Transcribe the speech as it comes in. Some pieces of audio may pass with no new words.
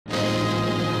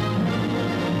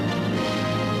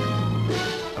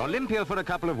Olympia for a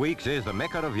couple of weeks is the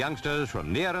mecca of youngsters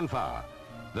from near and far.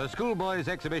 The Schoolboys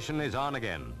Exhibition is on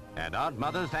again, and aren't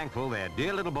mothers thankful their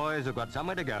dear little boys have got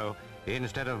somewhere to go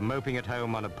instead of moping at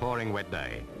home on a pouring wet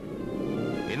day.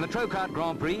 In the Trocart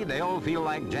Grand Prix, they all feel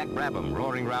like Jack Brabham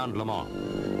roaring round Le Mans.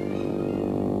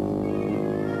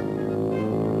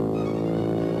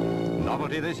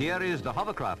 Novelty this year is the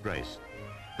hovercraft race.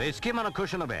 They skim on a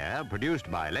cushion of air produced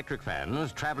by electric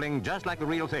fans, traveling just like the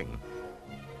real thing.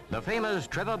 The famous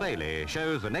Trevor Bailey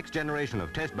shows the next generation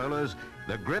of test bowlers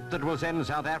the grip that will send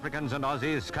South Africans and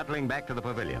Aussies scuttling back to the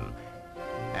pavilion.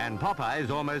 And Popeye is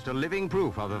almost a living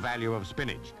proof of the value of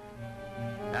spinach.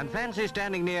 And fancy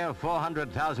standing near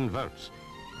 400,000 volts.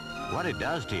 What it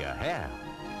does to your hair.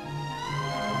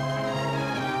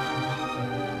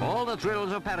 All the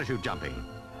thrills of parachute jumping.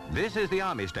 This is the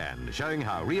Army stand, showing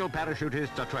how real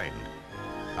parachutists are trained.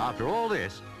 After all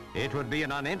this, it would be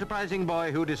an unenterprising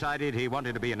boy who decided he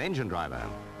wanted to be an engine driver.